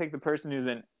 Why don't we pick the person who's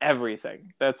in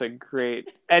everything? That's a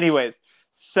great. Anyways,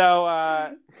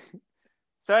 so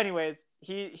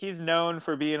he's known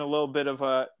for being a little bit of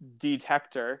a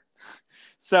detector.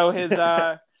 So his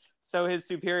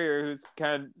superior, who's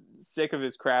kind of sick of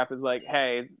his crap, is like,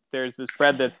 hey, there's this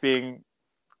bread that's being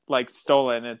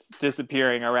stolen. It's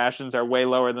disappearing. Our rations are way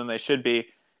lower than they should be.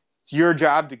 It's your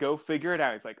job to go figure it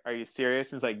out. He's like, are you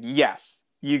serious? He's like, yes,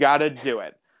 you got to do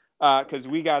it. Because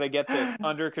we got to get this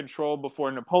under control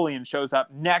before Napoleon shows up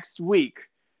next week.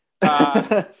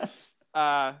 Time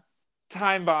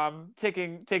bomb,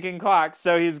 ticking clock.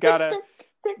 So he's got to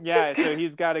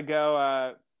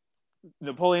go.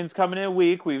 Napoleon's coming in a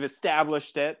week. We've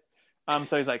established it.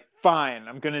 So he's like, fine,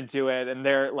 I'm going to do it. And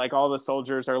they're all the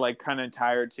soldiers are kind of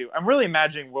tired too. I'm really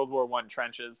imagining World War I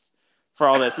trenches for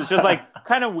all this. It's just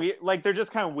kind of weird. They're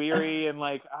just kind of weary and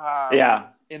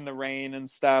in the rain and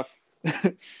stuff.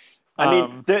 I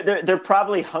mean, they're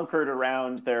probably hunkered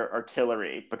around their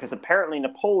artillery because apparently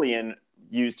Napoleon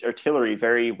used artillery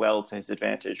very well to his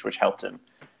advantage, which helped him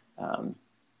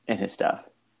in his stuff.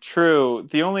 True.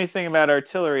 The only thing about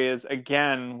artillery is,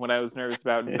 again, what I was nervous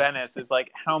about Venice is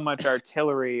like, how much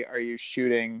artillery are you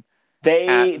shooting?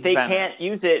 They Venice? Can't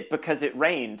use it because it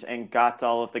rained and got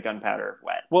all of the gunpowder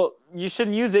wet. Well, you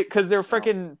shouldn't use it because they're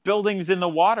freaking buildings in the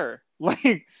water.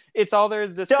 Like, it's all there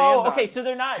is to stand on. Okay, on. so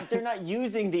they're not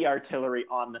using the artillery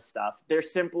on the stuff. They're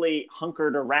simply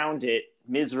hunkered around it,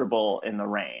 miserable in the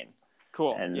rain.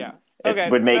 Cool. And yeah.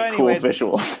 It would make cool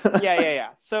visuals. Yeah.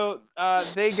 So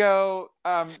they go.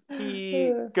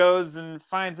 He goes and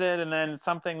finds it, and then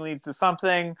something leads to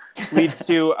something. Leads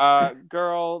to a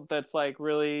girl that's like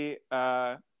really.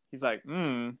 He's like,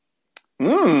 I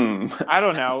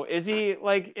don't know. Is he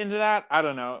like into that? I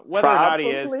don't know. Whether or not he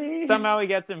is. Somehow he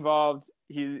gets involved.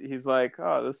 He's like,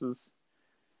 oh, this is.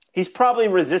 He's probably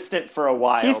resistant for a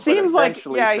while. He seems like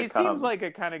succumbs. He seems like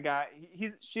a kind of guy.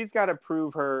 She's got to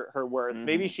prove her worth. Mm.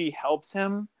 Maybe she helps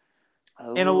him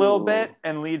in a little bit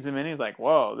and leads him in. He's like,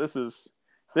 whoa, this is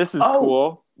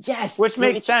cool. Yes, which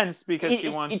makes sense because she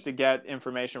wants to get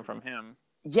information from him.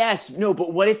 Yes, no,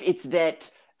 but what if it's that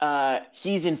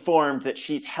he's informed that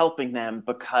she's helping them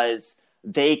because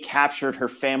they captured her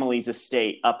family's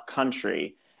estate up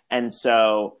country, and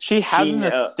so she has an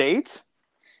estate.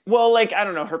 Well, like, I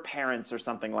don't know, her parents or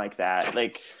something like that.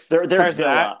 Like, their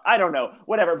villa. I don't know.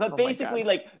 Whatever. But basically,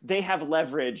 like, they have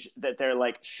leverage that they're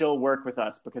like, she'll work with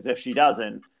us because if she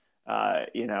doesn't,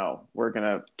 we're going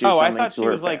to do something to her. I thought she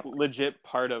was, like, legit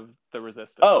part of the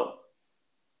resistance. Oh.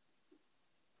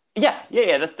 Yeah.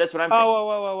 That's what I'm thinking.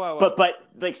 Whoa. But,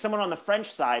 like, someone on the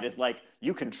French side is like,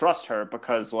 you can trust her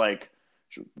because, like,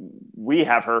 we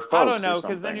have her folks. I don't know,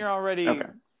 because then you're already... Okay.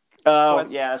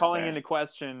 Calling into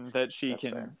question that she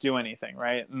can do anything,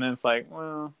 right? And then it's like,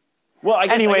 well, I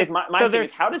guess my thing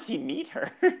is, how does he meet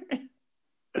her?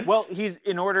 Well,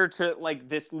 in order to, like,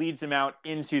 this leads him out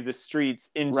into the streets,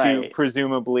 into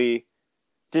presumably.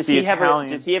 Does he have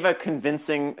a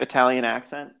convincing Italian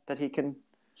accent that he can?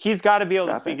 He's got to be able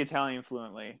to speak Italian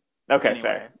fluently. Okay,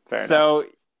 anyway. fair. So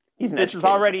this is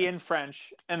already in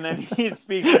French, and then he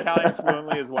speaks Italian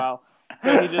fluently as well.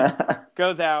 So he just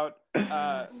goes out.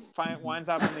 Winds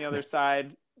up on the other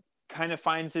side, kind of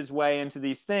finds his way into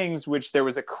these things, which there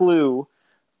was a clue.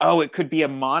 Oh, it could be a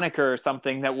moniker or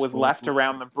something that was left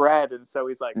around the bread. And so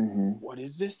he's like, what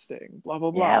is this thing? Blah,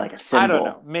 blah, blah. Yeah, like a symbol. I don't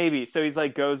know. Maybe. So he's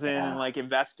like, goes in and like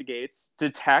investigates,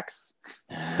 detects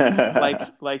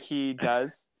like he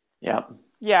does. Yeah.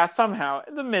 Yeah, somehow.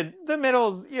 The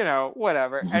middle's,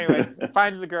 whatever. Anyway,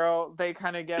 finds the girl. They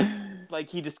kind of get, like,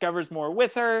 he discovers more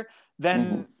with her.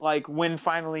 Then, like, when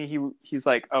finally he's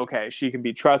like, okay, she can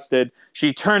be trusted.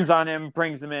 She turns on him,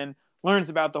 brings him in, learns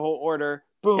about the whole order.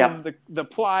 Boom, the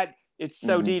plot. It's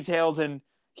so detailed, and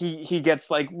he gets,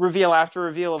 like, reveal after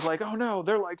reveal of, like, oh, no,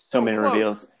 they're, like, so many close.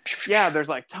 reveals. Yeah, there's,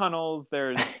 like, tunnels.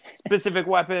 There's specific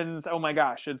weapons. Oh, my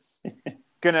gosh, it's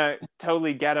going to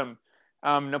totally get him.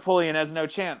 Napoleon has no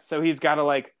chance, so he's got to,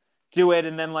 like, do it,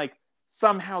 and then, like,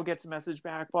 somehow gets a message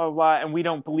back, blah, blah, blah, and we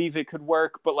don't believe it could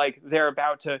work, but, like, they're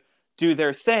about to do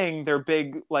their thing, their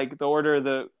big, like, the order of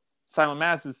the Silent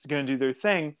Mass is going to do their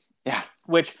thing. Yeah.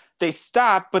 Which they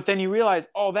stop, but then you realize,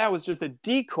 oh, that was just a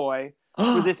decoy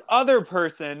for this other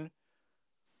person.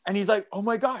 And he's like, oh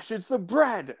my gosh, it's the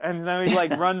bread. And then he,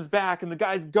 like, runs back and the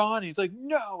guy's gone. And he's like,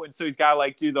 no. And so he's got to,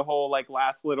 like, do the whole, like,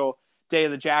 last little Day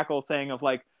of the Jackal thing of,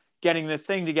 like, getting this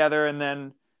thing together, and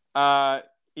then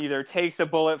either takes a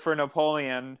bullet for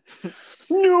Napoleon.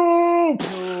 No!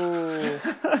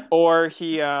 Or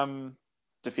he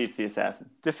defeats the assassin.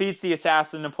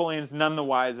 Napoleon's none the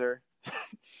wiser.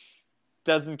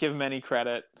 Doesn't give him any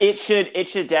credit. It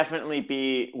should definitely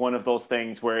be one of those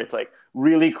things where it's like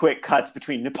really quick cuts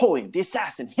between Napoleon, the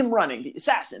assassin, him running, the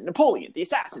assassin, Napoleon, the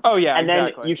assassin. Oh yeah, and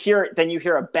exactly. then you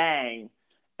hear a bang,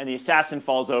 and the assassin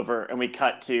falls over, and we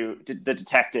cut to the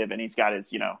detective, and he's got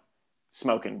his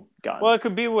smoking gun. Well, it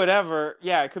could be whatever.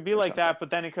 Yeah, it could be like that, but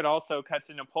then it could also cut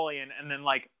to Napoleon, and then,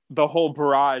 like, the whole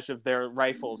barrage of their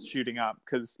rifles shooting up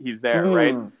because he's there,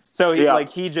 right? So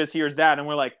he just hears that, and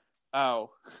we're like,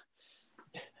 oh,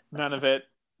 none of it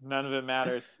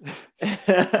matters,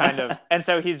 kind of. And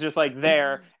so he's just, like,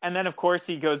 there, and then of course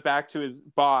he goes back to his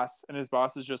boss, and his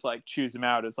boss is just like, chews him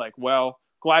out. It's like, well,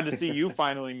 glad to see you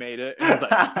finally made it. And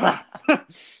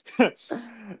he's like,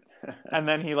 and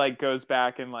then he, like, goes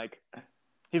back and, like,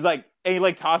 he's like, and he,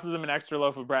 like, tosses him an extra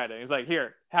loaf of bread, and he's like,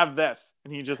 here, have this.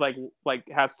 And he just like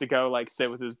has to go, like, sit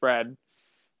with his bread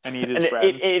and eat his bread.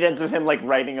 It ends with him, like,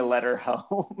 writing a letter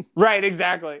home. Right,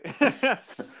 exactly.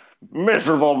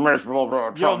 miserable,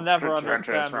 bro. You'll never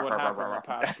understand what happened the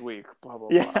past week. Blah blah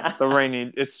blah.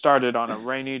 Yeah. It started on a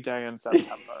rainy day in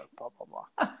September. Blah blah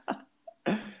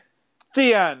blah.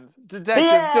 The end.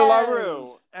 Detective De La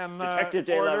Rue and the Detective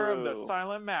De La Order of the Rue.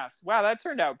 Silent Mask. Wow, that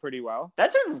turned out pretty well.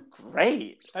 That turned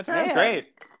great. That turned out great.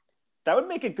 That would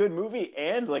make a good movie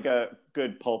and like a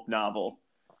good pulp novel.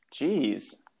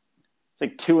 Jeez. It's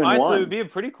like 2 in 1. Honestly, it would be a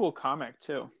pretty cool comic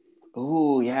too.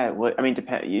 Ooh, yeah. Well, I mean,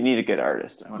 you need a good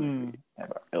artist. I want to have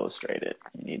it illustrate it.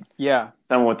 You need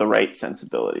someone with the right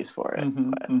sensibilities for it.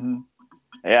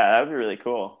 Yeah, that would be really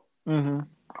cool.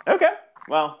 Okay.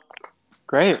 Well,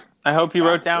 great. I hope you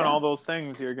wrote down all those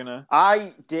things you're gonna.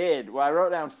 I did. Well, I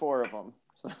wrote down 4 of them.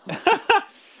 So.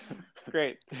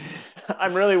 Great.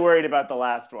 I'm really worried about the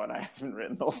last one. I haven't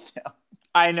written those down.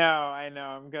 I know.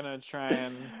 I'm gonna try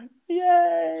and.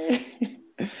 Yay.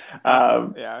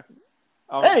 Yeah.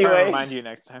 I'll try to remind you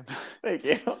next time. Thank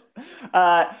you.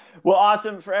 Well,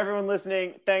 awesome. For everyone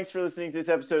listening, thanks for listening to this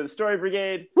episode of the Story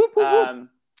Brigade. Whoop, whoop, whoop.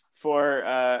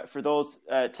 For those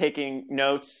taking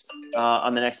notes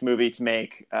on the next movie to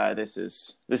make, this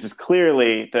is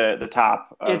clearly the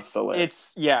top of the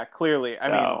list. It's clearly.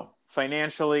 I mean,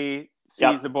 financially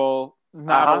feasible.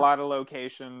 Not a lot of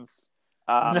locations.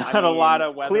 Not a lot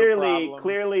of weather problems.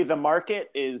 Clearly, the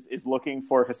market is looking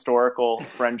for historical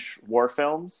French war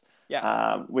films.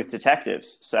 Yes. With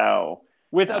detectives. So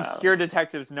with obscure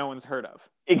detectives no one's heard of.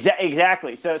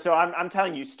 Exactly. So I'm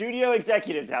telling you, studio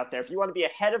executives out there, if you want to be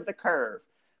ahead of the curve,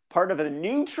 part of the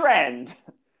new trend,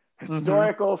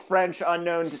 historical French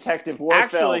unknown detective war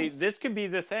films. Actually, this could be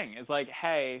the thing. It's like,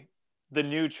 hey, the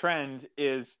new trend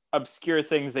is obscure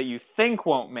things that you think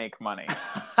won't make money.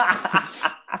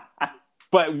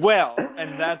 But will.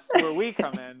 And that's where we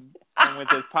come in. And with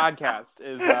this podcast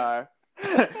is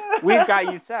we've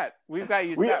got you set. We got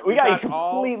you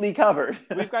completely covered.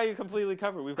 We've got you completely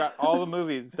covered. We've got all the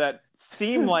movies that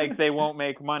seem like they won't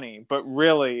make money, but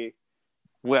really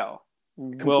will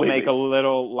make a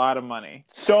lot of money.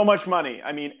 So much money.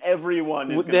 I mean,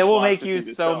 everyone is. They will make you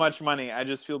so much money. I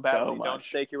just feel badly. Don't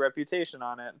stake your reputation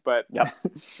on it. But yep.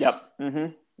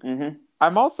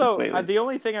 I'm also the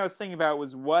only thing I was thinking about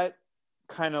was what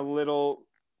kind of little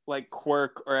like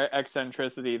quirk or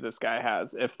eccentricity this guy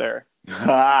has if they're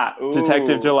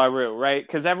Detective De La Rue, right?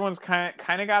 Because everyone's kind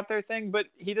of got their thing, but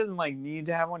he doesn't like need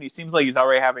to have one. He seems like he's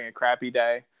already having a crappy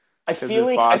day. I feel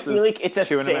like it's a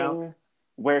thing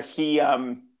where he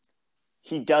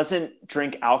doesn't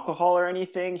drink alcohol or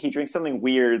anything. He drinks something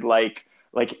weird like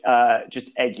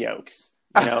just egg yolks.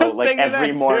 You know, like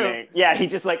every morning. Too. Yeah, he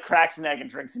just like cracks an egg and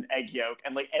drinks an egg yolk,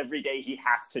 and like every day he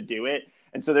has to do it.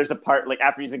 And so there's a part like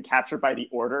after he's been captured by the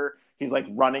Order, he's like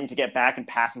running to get back and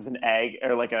passes an egg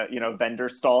or like a vendor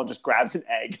stall and just grabs an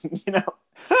egg.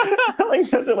 Like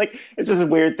does it like it's just a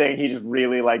weird thing. He just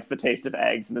really likes the taste of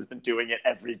eggs and has been doing it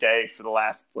every day for the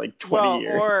last like 20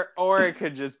 years. Or it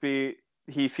could just be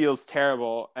he feels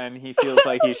terrible and he feels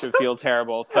like he should feel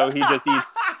terrible, so he just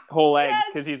eats whole eggs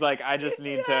because he's like I just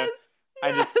need to.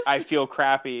 I feel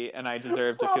crappy and I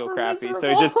deserve to feel crappy. Miserable. So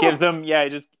he just gives him, he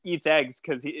just eats eggs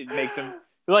because it makes him,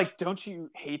 they're like, don't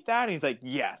you hate that? And he's like,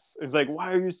 yes. It's like,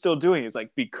 why are you still doing it? He's like,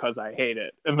 because I hate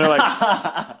it. And they're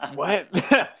like, what?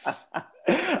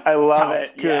 I love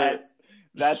it. Yes.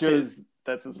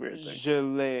 That's his weird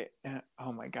thing.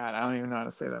 Oh my God. I don't even know how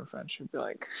to say that in French. It'd be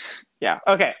like, yeah.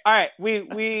 Okay. All right.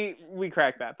 We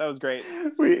cracked that. That was great.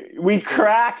 We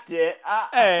cracked it.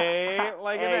 Hey,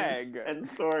 like an egg. And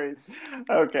stories.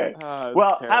 Okay.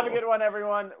 Well, terrible. Have a good one,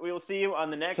 everyone. We will see you on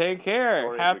the next. Take care.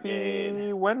 Story Happy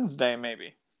Brigade. Wednesday,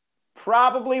 maybe.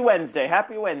 Probably Wednesday.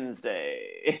 Happy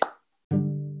Wednesday.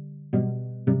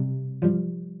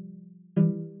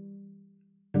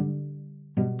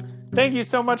 Thank you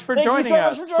so much for joining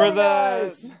us for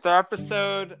the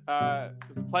episode. It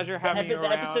was a pleasure having you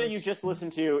around. The episode you just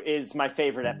listened to is my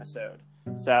favorite episode.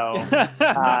 So,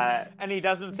 and he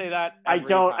doesn't say that. I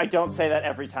don't say that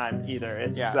every time either.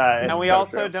 It's and we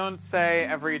also don't say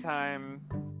every time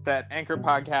that Anchor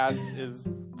Podcast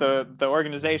is the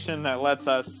organization that lets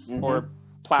us or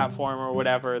platform or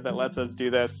whatever that lets us do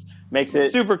this. Makes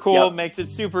it super cool. Makes it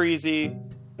super easy.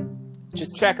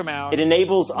 Just check them out. It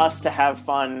enables us to have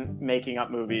fun making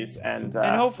up movies, and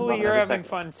hopefully you're having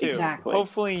fun too. Exactly.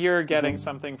 Hopefully you're getting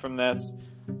something from this.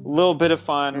 A little bit of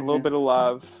fun, a little bit of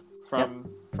love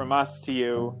from us to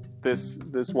you. This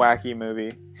wacky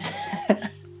movie.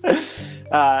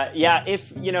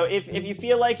 If you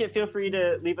feel like it, feel free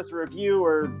to leave us a review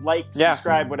or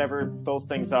subscribe, whatever those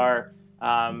things are.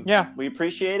 We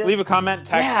appreciate it. Leave a comment,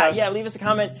 text us. Yeah, leave us a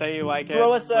comment. Say you like it.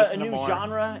 Throw us a new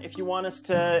genre if you want us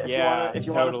to. If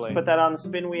you want us to put that on the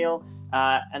spin wheel.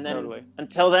 And then Totally.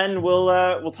 until then,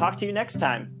 we'll talk to you next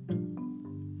time.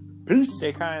 Peace.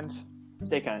 Stay kind.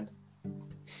 Stay kind.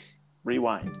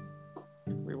 Rewind.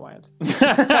 Rewind.